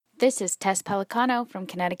This is Tess Pelicano from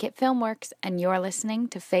Connecticut Filmworks, and you're listening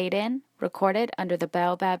to Fade In, recorded under the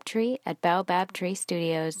Baobab Tree at Baobab Tree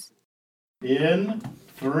Studios. In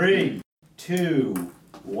 3, 2,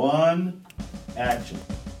 1, action.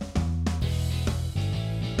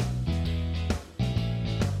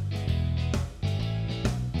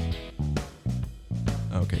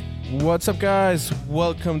 Okay. What's up, guys?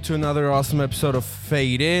 Welcome to another awesome episode of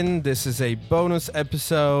Fade In. This is a bonus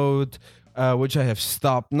episode, which I have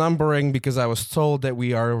stopped numbering because I was told that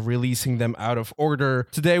we are releasing them out of order.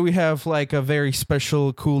 Today we have like a very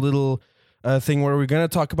special, cool little thing where we're going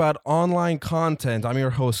to talk about online content. I'm your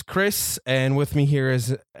host, Chris, and with me here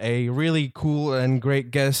is a really cool and great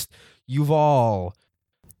guest, Yuval.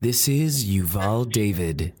 This is Yuval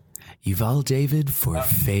David. Yuval David for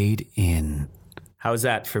Fade In. How's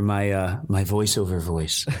that for my my voiceover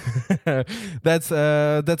voice?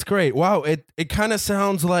 That's great. Wow, it kind of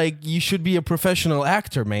sounds like you should be a professional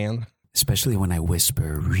actor, man. Especially when I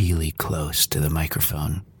whisper really close to the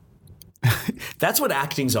microphone. That's what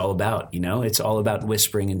acting's all about, you know? It's all about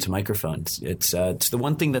whispering into microphones. It's the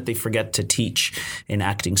one thing that they forget to teach in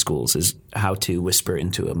acting schools is how to whisper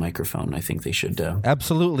into a microphone. I think they should.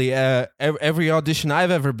 Absolutely. Every audition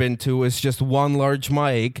I've ever been to is just one large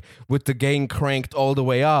mic with the gain cranked all the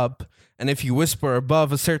way up. And if you whisper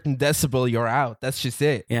above a certain decibel, you're out. That's just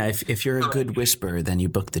it. Yeah, if you're a good whisperer, then you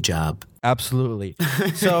book the job. Absolutely.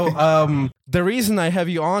 So the reason I have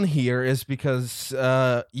you on here is because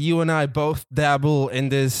you and I both dabble in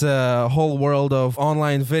this whole world of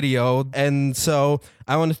online video. And so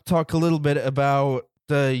I want to talk a little bit about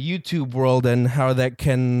the YouTube world and how that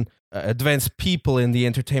can advance people in the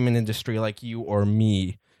entertainment industry like you or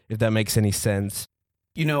me, if that makes any sense.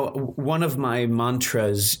 You know, one of my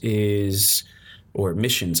mantras is, or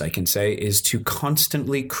missions, I can say, is to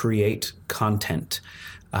constantly create content.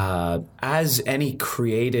 As any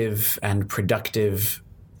creative and productive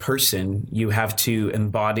person, you have to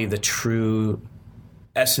embody the true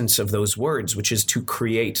essence of those words, which is to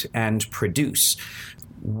create and produce.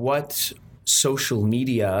 What social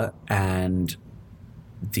media and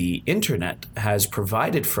the internet has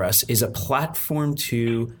provided for us is a platform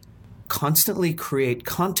to constantly create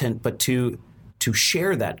content, but to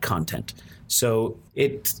share that content. So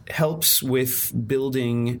it helps with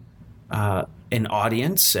building an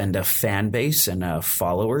audience and a fan base and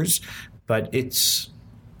followers, but it's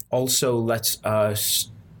also lets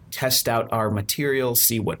us test out our material,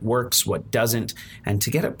 see what works, what doesn't, and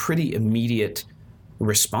to get a pretty immediate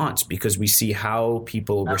response because we see how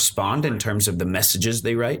people respond in terms of the messages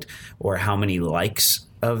they write or how many likes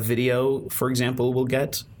a video, for example, will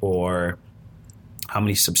get, or how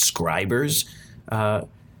many subscribers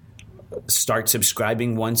start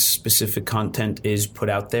subscribing once specific content is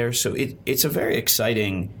put out there. So it's a very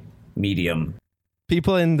exciting medium.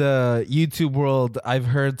 People in the YouTube world, I've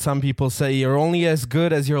heard some people say you're only as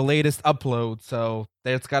good as your latest upload. So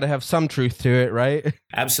there's got to have some truth to it, right?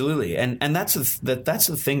 Absolutely. And that's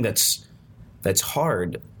the thing that's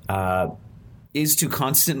hard is to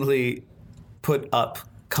constantly put up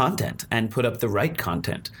content and put up the right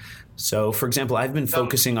content. So, for example, I've been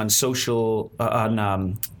focusing on social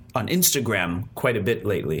on Instagram quite a bit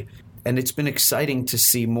lately, and it's been exciting to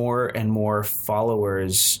see more and more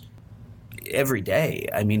followers every day.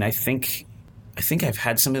 I mean, I think I've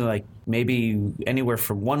had something like maybe anywhere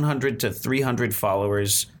from 100 to 300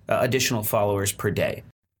 followers, additional followers per day.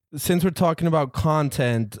 Since we're talking about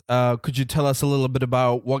content, could you tell us a little bit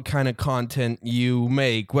about what kind of content you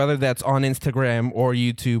make, whether that's on Instagram or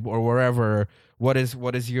YouTube or wherever? What is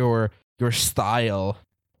your style?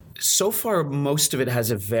 So far, most of it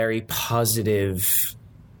has a very positive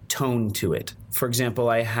tone to it. For example,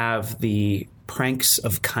 I have the pranks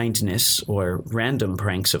of kindness or random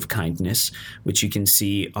pranks of kindness, which you can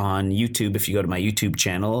see on YouTube if you go to my YouTube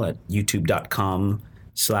channel at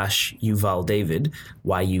youtube.com/Yuval David,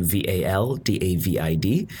 YUVAL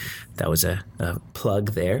DAVID. That was a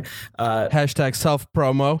plug there. Hashtag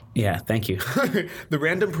self-promo. Yeah, thank you. The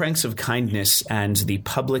Random Pranks of Kindness and the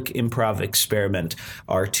Public Improv Experiment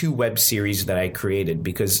are two web series that I created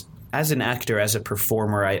because as an actor, as a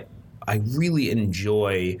performer, I really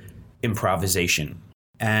enjoy improvisation.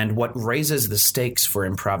 And what raises the stakes for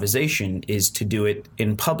improvisation is to do it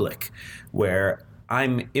in public, where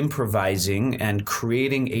I'm improvising and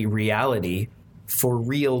creating a reality for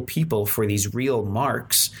real people, for these real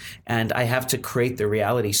marks, and I have to create the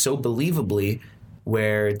reality so believably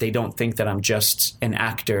where they don't think that I'm just an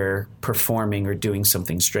actor performing or doing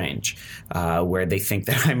something strange, where they think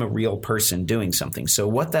that I'm a real person doing something. So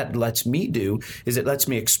what that lets me do is it lets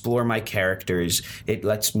me explore my characters. It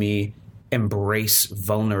lets me embrace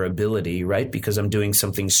vulnerability, right? Because I'm doing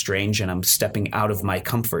something strange and I'm stepping out of my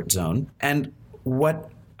comfort zone. And what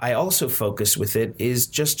I also focus with it is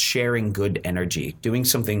just sharing good energy, doing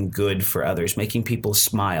something good for others, making people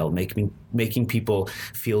smile, making people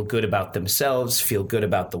feel good about themselves, feel good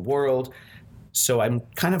about the world. So I'm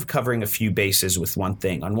kind of covering a few bases with one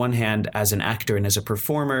thing. On one hand, as an actor and as a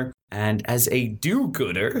performer, and as a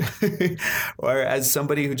do-gooder, or as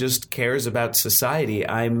somebody who just cares about society,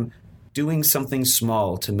 I'm doing something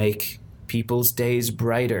small to make people's days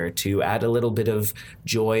brighter, to add a little bit of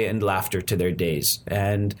joy and laughter to their days.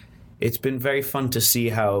 And it's been very fun to see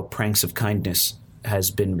how Pranks of Kindness has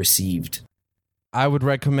been received. I would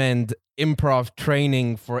recommend improv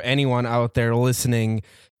training for anyone out there listening.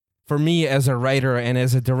 For me as a writer and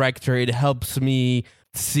as a director, it helps me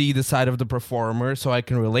see the side of the performer so I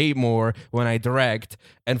can relate more when I direct.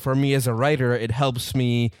 And for me as a writer, it helps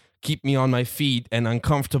me keep me on my feet and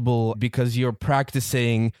uncomfortable because you're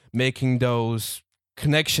practicing making those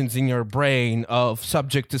connections in your brain of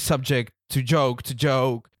subject to subject to joke to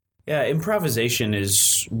joke. Yeah, improvisation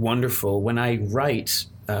is wonderful. When I write,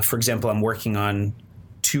 for example, I'm working on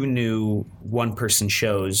 2 new one-person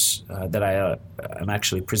shows that I'm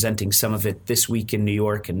actually presenting some of it this week in New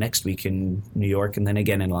York and next week in New York and then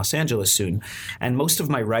again in Los Angeles soon. And most of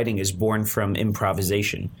my writing is born from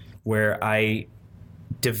improvisation, where I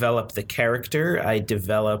develop the character, I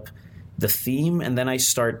develop the theme, and then I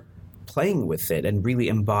start playing with it and really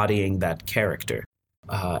embodying that character.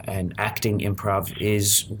 And acting improv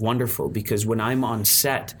is wonderful because when I'm on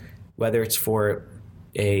set, whether it's for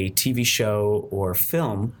a TV show or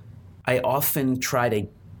film, I often try to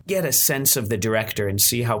get a sense of the director and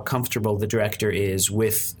see how comfortable the director is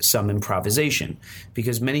with some improvisation.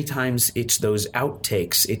 Because many times it's those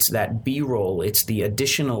outtakes, it's that B-roll, it's the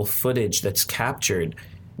additional footage that's captured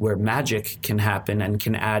where magic can happen and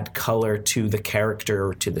can add color to the character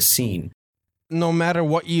or to the scene. No matter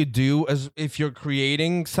what you do, as if you're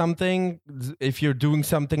creating something, if you're doing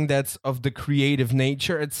something that's of the creative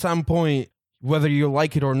nature, at some point, whether you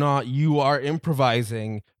like it or not, you are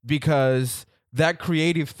improvising because that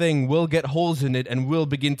creative thing will get holes in it and will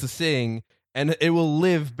begin to sing, and it will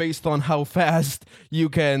live based on how fast you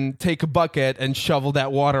can take a bucket and shovel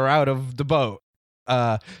that water out of the boat.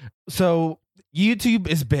 So YouTube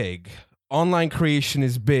is big. Online creation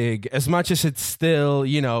is big. As much as it's still,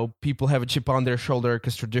 people have a chip on their shoulder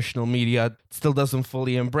because traditional media still doesn't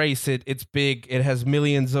fully embrace it. It's big. It has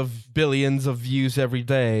millions of billions of views every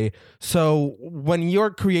day. So when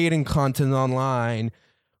you're creating content online,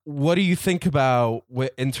 what do you think about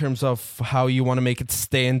in terms of how you want to make it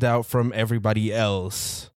stand out from everybody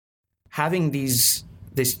else? Having this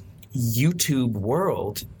YouTube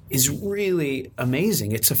world is really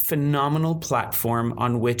amazing. It's a phenomenal platform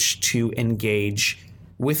on which to engage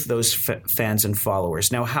with those fans and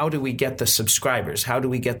followers. Now, how do we get the subscribers? How do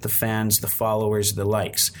we get the fans, the followers, the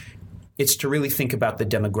likes? It's to really think about the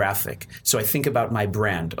demographic. So I think about my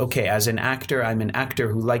brand. Okay, as an actor, I'm an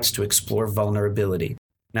actor who likes to explore vulnerability.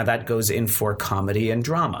 Now that goes in for comedy and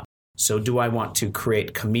drama. So do I want to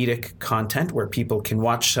create comedic content where people can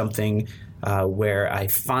watch something where I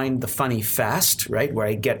find the funny fast, right? Where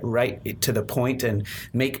I get right to the point and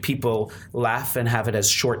make people laugh and have it as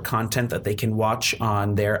short content that they can watch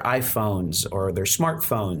on their iPhones or their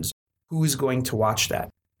smartphones. Who's going to watch that?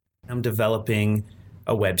 I'm developing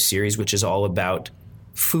a web series which is all about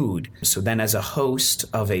food. So then as a host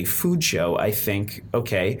of a food show, I think,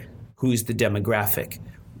 okay, who's the demographic?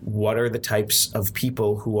 What are the types of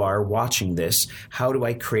people who are watching this? How do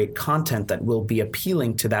I create content that will be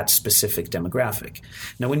appealing to that specific demographic?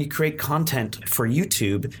 Now, when you create content for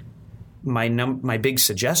YouTube, my big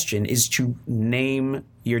suggestion is to name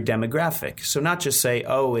your demographic. So not just say,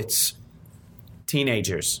 oh, it's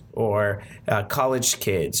teenagers or college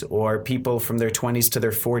kids or people from their 20s to their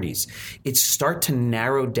 40s. It's start to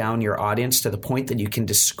narrow down your audience to the point that you can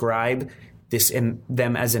describe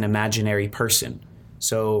them as an imaginary person.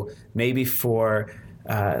 So maybe for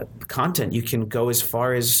content, you can go as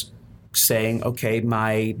far as saying, okay,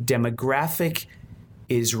 my demographic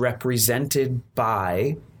is represented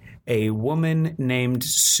by a woman named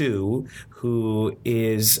Sue, who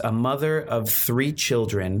is a mother of 3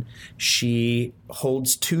 children. She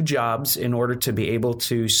holds 2 jobs in order to be able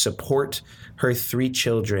to support her 3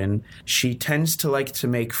 children. She tends to like to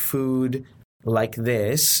make food like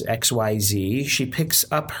this, XYZ. She picks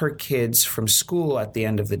up her kids from school at the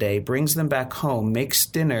end of the day, brings them back home, makes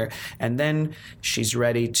dinner, and then she's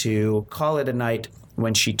ready to call it a night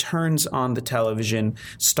when she turns on the television,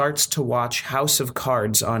 starts to watch House of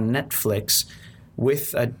Cards on Netflix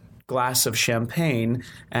with a glass of champagne,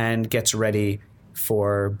 and gets ready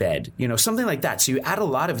for bed, something like that. So you add a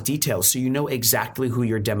lot of details so you know exactly who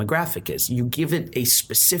your demographic is. You give it a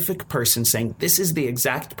specific person saying, this is the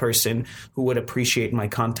exact person who would appreciate my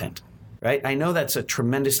content, right? I know that's a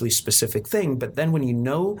tremendously specific thing, but then when you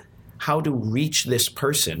know how to reach this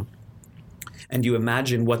person and you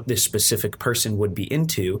imagine what this specific person would be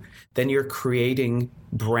into, then you're creating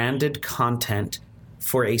branded content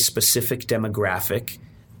for a specific demographic,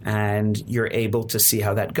 and you're able to see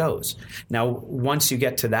how that goes. Now, once you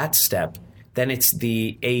get to that step, then it's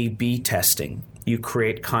the A/B testing. You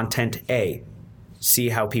create content A, see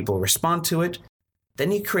how people respond to it.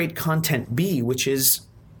 Then you create content B, which is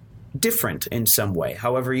different in some way,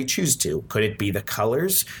 however you choose to. Could it be the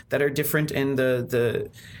colors that are different in the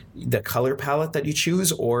color palette that you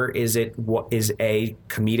choose, or is it what is A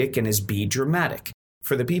comedic and is B dramatic?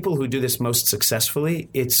 For the people who do this most successfully,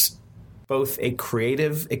 it's both a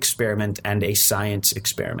creative experiment and a science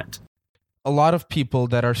experiment. A lot of people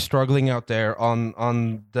that are struggling out there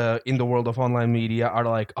in the world of online media are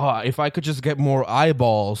like, oh, if I could just get more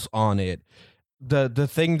eyeballs on it. The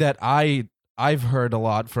thing that I've heard a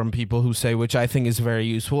lot from people who say, which I think is very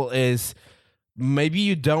useful, is maybe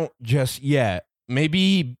you don't just yet.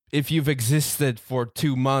 Maybe if you've existed for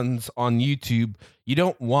 2 months on YouTube, you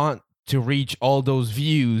don't want to reach all those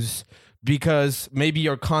views because maybe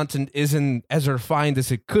your content isn't as refined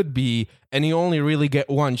as it could be, and you only really get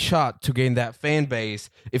one shot to gain that fan base.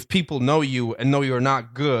 If people know you and know you're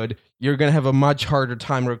not good, you're going to have a much harder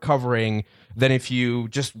time recovering than if you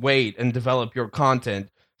just wait and develop your content.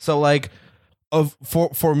 So like,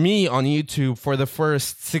 for me on YouTube, for the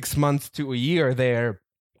first 6 months to a year there,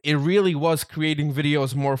 it really was creating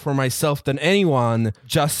videos more for myself than anyone,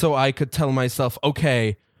 just so I could tell myself,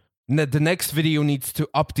 okay, the next video needs to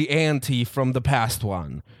up the ante from the past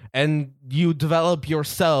one. And you develop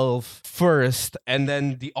yourself first, and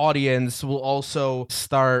then the audience will also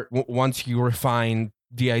start once you refine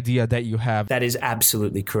the idea that you have. That is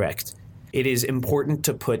absolutely correct. It is important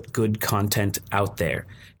to put good content out there.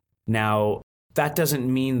 Now, that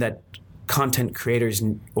doesn't mean that content creators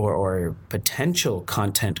or potential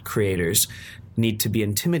content creators need to be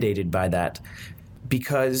intimidated by that,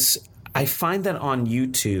 because I find that on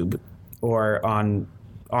YouTube or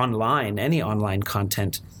online, any online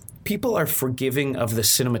content, people are forgiving of the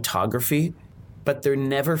cinematography, but they're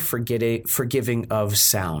never forgiving of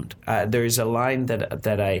sound. There's a line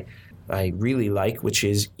that I really like, which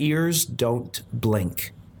is, ears don't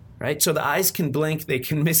blink. Right? So the eyes can blink, they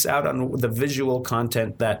can miss out on the visual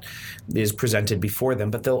content that is presented before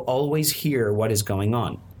them, but they'll always hear what is going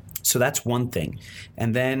on. So that's one thing.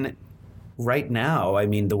 And then right now, I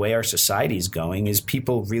mean, the way our society is going is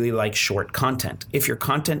people really like short content. If your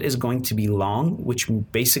content is going to be long, which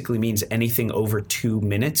basically means anything over 2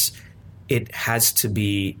 minutes, it has to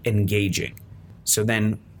be engaging. So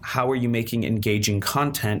then how are you making engaging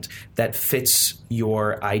content that fits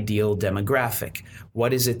your ideal demographic?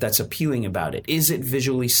 What is it that's appealing about it? Is it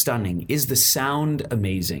visually stunning? Is the sound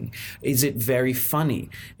amazing? Is it very funny?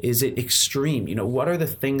 Is it extreme? What are the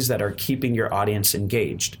things that are keeping your audience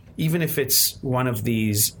engaged? Even if it's one of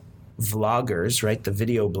these vloggers, right, the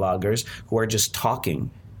video bloggers who are just talking,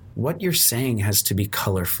 what you're saying has to be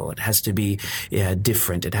colorful. It has to be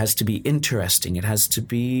different. It has to be interesting. It has to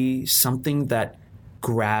be something that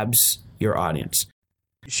grabs your audience.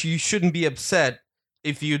 You shouldn't be upset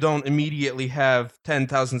if you don't immediately have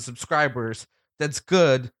 10,000 subscribers. That's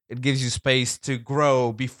good. It gives you space to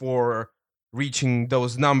grow before reaching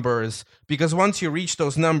those numbers. Because once you reach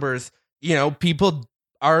those numbers, people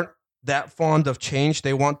aren't that fond of change.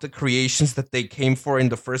 They want the creations that they came for in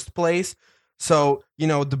the first place. So,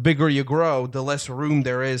 the bigger you grow, the less room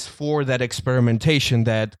there is for that experimentation,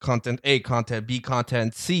 that content A, content B,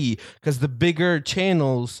 content C. Because the bigger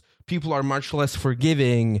channels, people are much less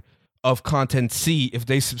forgiving of content C if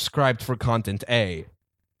they subscribed for content A.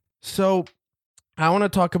 So I want to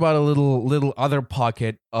talk about a little other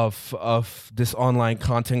pocket of this online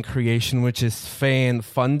content creation, which is fan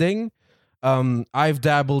funding. I've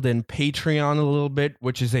dabbled in Patreon a little bit,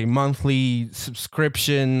 which is a monthly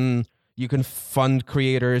subscription. You can fund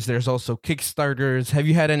creators. There's also Kickstarters. Have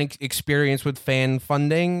you had any experience with fan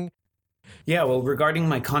funding? Yeah, well, regarding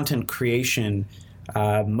my content creation,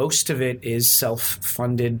 most of it is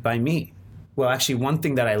self-funded by me. Well, actually, one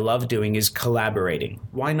thing that I love doing is collaborating.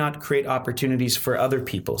 Why not create opportunities for other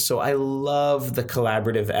people? So I love the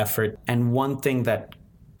collaborative effort. And one thing that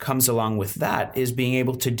comes along with that is being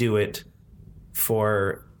able to do it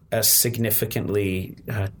for a significantly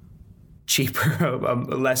cheaper,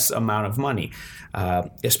 less amount of money,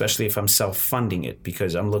 especially if I'm self-funding it,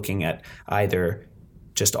 because I'm looking at either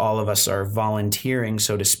just all of us are volunteering,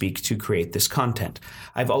 so to speak, to create this content.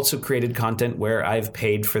 I've also created content where I've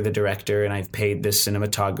paid for the director and I've paid the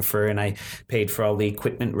cinematographer and I paid for all the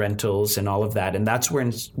equipment rentals and all of that. And that's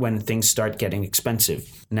when things start getting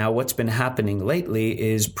expensive. Now, what's been happening lately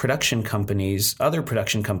is other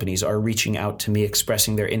production companies are reaching out to me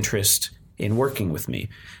expressing their interest in working with me.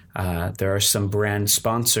 There are some brand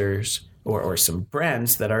sponsors or some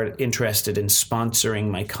brands that are interested in sponsoring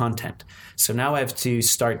my content. So now I have to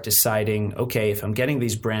start deciding, okay, if I'm getting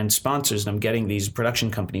these brand sponsors and I'm getting these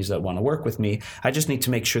production companies that want to work with me, I just need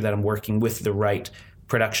to make sure that I'm working with the right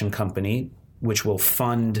production company, which will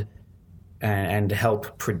fund and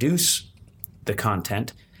help produce the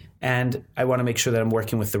content. And I want to make sure that I'm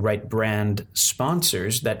working with the right brand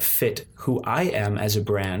sponsors that fit who I am as a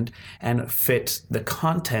brand and fit the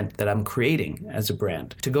content that I'm creating as a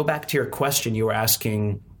brand. To go back to your question, you were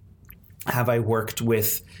asking, have I worked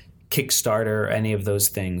with Kickstarter or any of those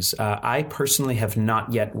things? I personally have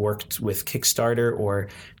not yet worked with Kickstarter or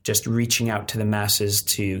just reaching out to the masses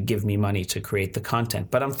to give me money to create the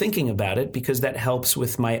content. But I'm thinking about it because that helps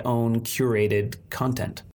with my own curated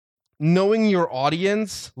content. Knowing your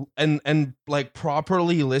audience and like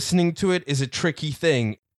properly listening to it is a tricky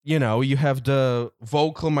thing. You know, you have the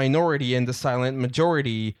vocal minority and the silent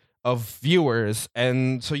majority of viewers,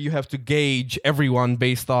 and so you have to gauge everyone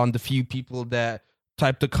based on the few people that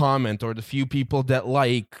type the comment or the few people that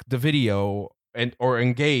like the video and or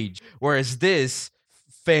engage. Whereas this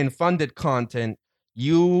fan-funded content,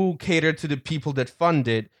 you cater to the people that fund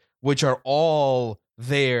it, which are all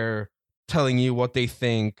there telling you what they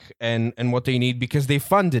think and what they need because they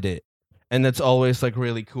funded it. And that's always like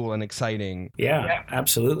really cool and exciting. Yeah,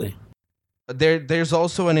 absolutely. There's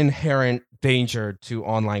also an inherent danger to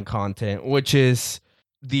online content, which is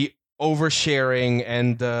the oversharing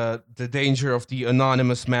and the danger of the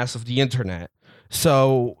anonymous mass of the internet.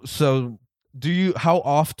 So how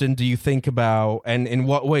often do you think about, and in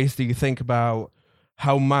what ways do you think about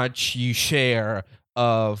how much you share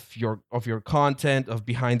of your content, of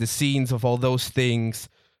behind the scenes, of all those things,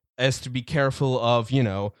 as to be careful of, you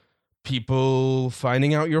know, people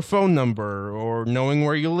finding out your phone number or knowing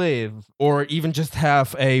where you live, or even just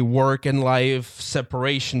have a work and life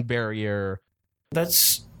separation barrier?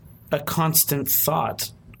 That's a constant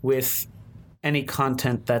thought with any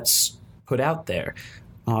content that's put out there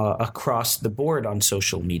across the board on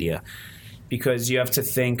social media, because you have to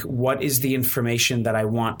think, what is the information that I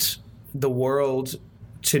want the world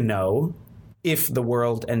to know if the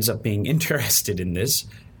world ends up being interested in this,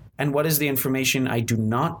 and what is the information I do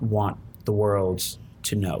not want the world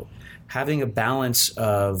to know. Having a balance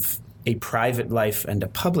of a private life and a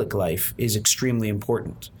public life is extremely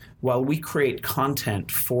important. While we create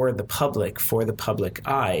content for the public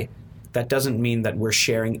eye, that doesn't mean that we're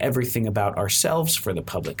sharing everything about ourselves for the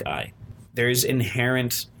public eye. There's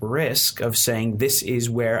inherent risk of saying, this is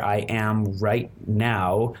where I am right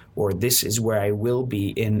now, or this is where I will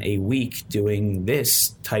be in a week doing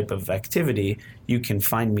this type of activity. You can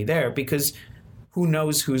find me there, because who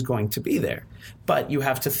knows who's going to be there. But you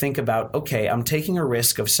have to think about, okay, I'm taking a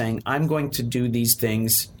risk of saying, I'm going to do these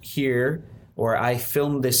things here, or I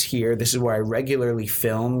film this here. This is where I regularly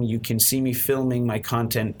film. You can see me filming my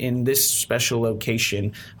content in this special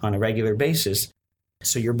location on a regular basis.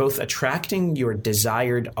 So you're both attracting your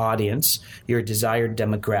desired audience, your desired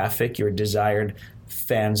demographic, your desired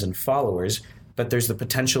fans and followers, but there's the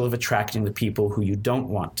potential of attracting the people who you don't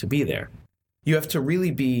want to be there. You have to really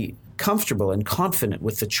be comfortable and confident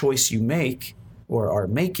with the choice you make or are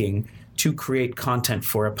making to create content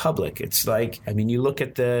for a public. It's like, I mean, you look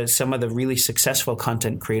at some of the really successful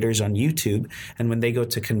content creators on YouTube, and when they go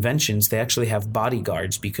to conventions, they actually have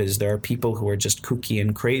bodyguards because there are people who are just kooky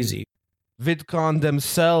and crazy. VidCon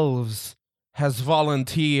themselves has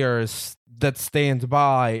volunteers that stand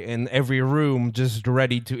by in every room just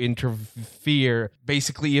ready to interfere,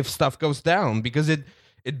 basically, if stuff goes down, because it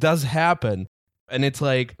does happen. And it's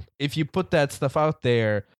like, if you put that stuff out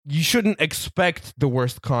there, you shouldn't expect the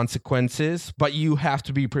worst consequences, but you have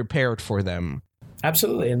to be prepared for them.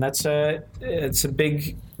 Absolutely. And it's a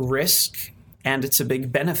big risk and it's a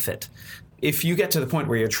big benefit. If you get to the point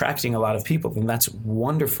where you're attracting a lot of people, then that's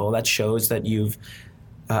wonderful. That shows that you've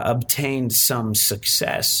obtained some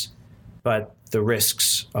success, but the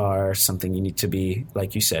risks are something you need to be,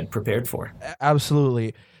 like you said, prepared for.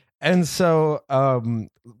 Absolutely. And so,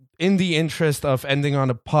 in the interest of ending on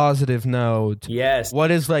a positive note, yes, what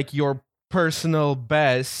is like your personal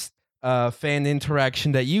best fan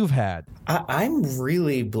interaction that you've had? I'm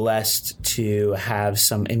really blessed to have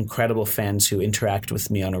some incredible fans who interact with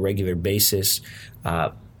me on a regular basis.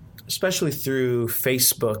 especially through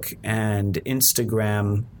Facebook and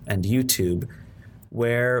Instagram and YouTube,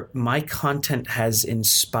 where my content has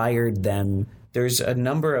inspired them. There's a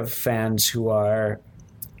number of fans who are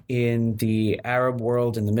in the Arab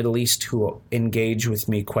world and the Middle East who engage with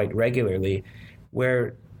me quite regularly,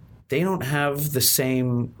 where they don't have the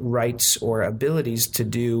same rights or abilities to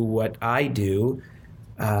do what I do,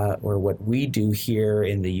 or what we do here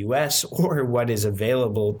in the US, or what is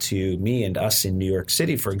available to me and us in New York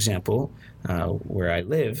City, for example, where I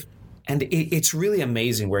live. And it's really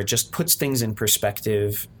amazing where it just puts things in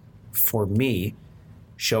perspective for me,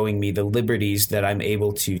 showing me the liberties that I'm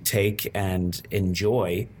able to take and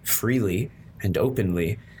enjoy freely and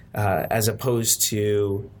openly, as opposed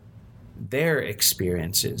to their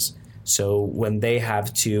experiences. So when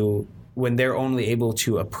they're only able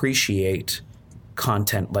to appreciate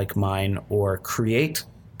content like mine or create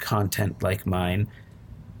content like mine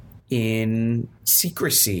in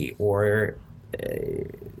secrecy or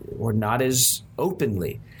not as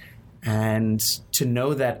openly, and to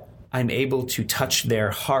know that I'm able to touch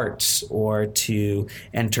their hearts or to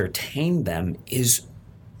entertain them is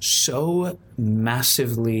so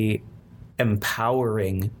massively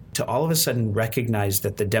empowering to all of a sudden recognize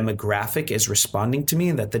that the demographic is responding to me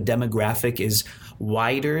and that the demographic is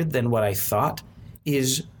wider than what I thought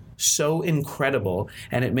is so incredible,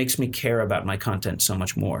 and it makes me care about my content so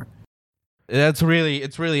much more. It's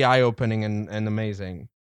really eye-opening and amazing.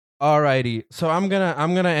 Alrighty, so I'm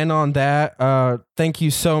gonna end on that. Thank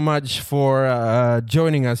you so much for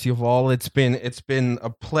joining us, Yuval. It's been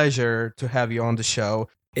a pleasure to have you on the show.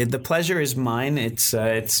 The pleasure is mine. It's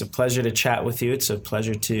a pleasure to chat with you. It's a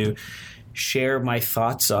pleasure to share my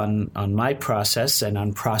thoughts on my process and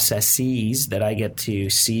on processes that I get to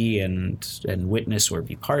see and witness or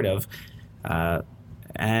be part of.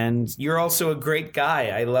 And you're also a great guy.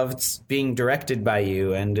 I loved being directed by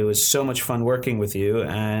you, and it was so much fun working with you.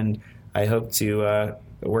 And I hope to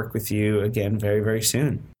work with you again very, very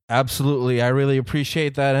soon. Absolutely. I really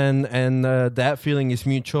appreciate that. And that feeling is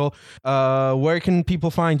mutual. Where can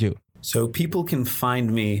people find you? So people can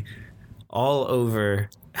find me all over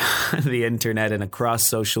the internet and across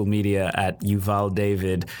social media at Yuval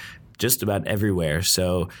David, just about everywhere.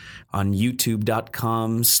 So on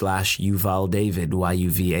youtube.com/Yuval David,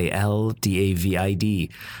 YUVALDAVID.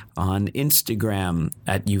 On Instagram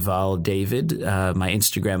at Yuval David. My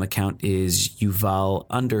Instagram account is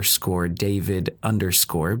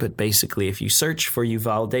Yuval_David_. But basically, if you search for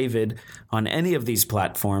Yuval David on any of these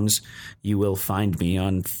platforms, you will find me.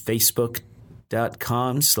 On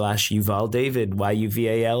Facebook.com/Yuval David,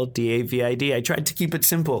 YUVALDAVID. I tried to keep it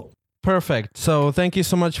simple. Perfect. So thank you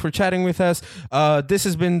so much for chatting with us. This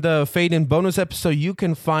has been the Fade In bonus episode. You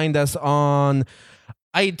can find us on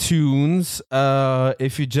iTunes.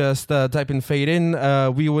 If you just type in Fade In,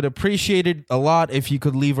 we would appreciate it a lot if you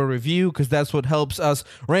could leave a review, because that's what helps us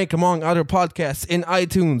rank among other podcasts in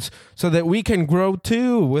iTunes so that we can grow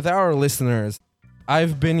too with our listeners.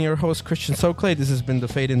 I've been your host, Christian Soclay. This has been the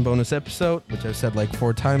Fade In bonus episode, which I've said like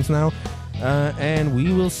 4 times now. And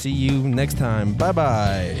we will see you next time.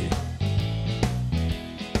 Bye-bye.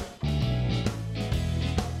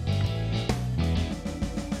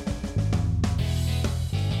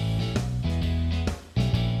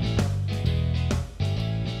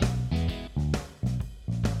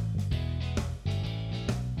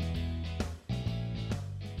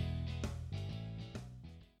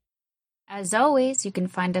 As always, you can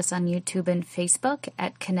find us on YouTube and Facebook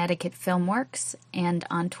at Connecticut Filmworks and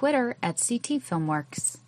on Twitter at CT Filmworks.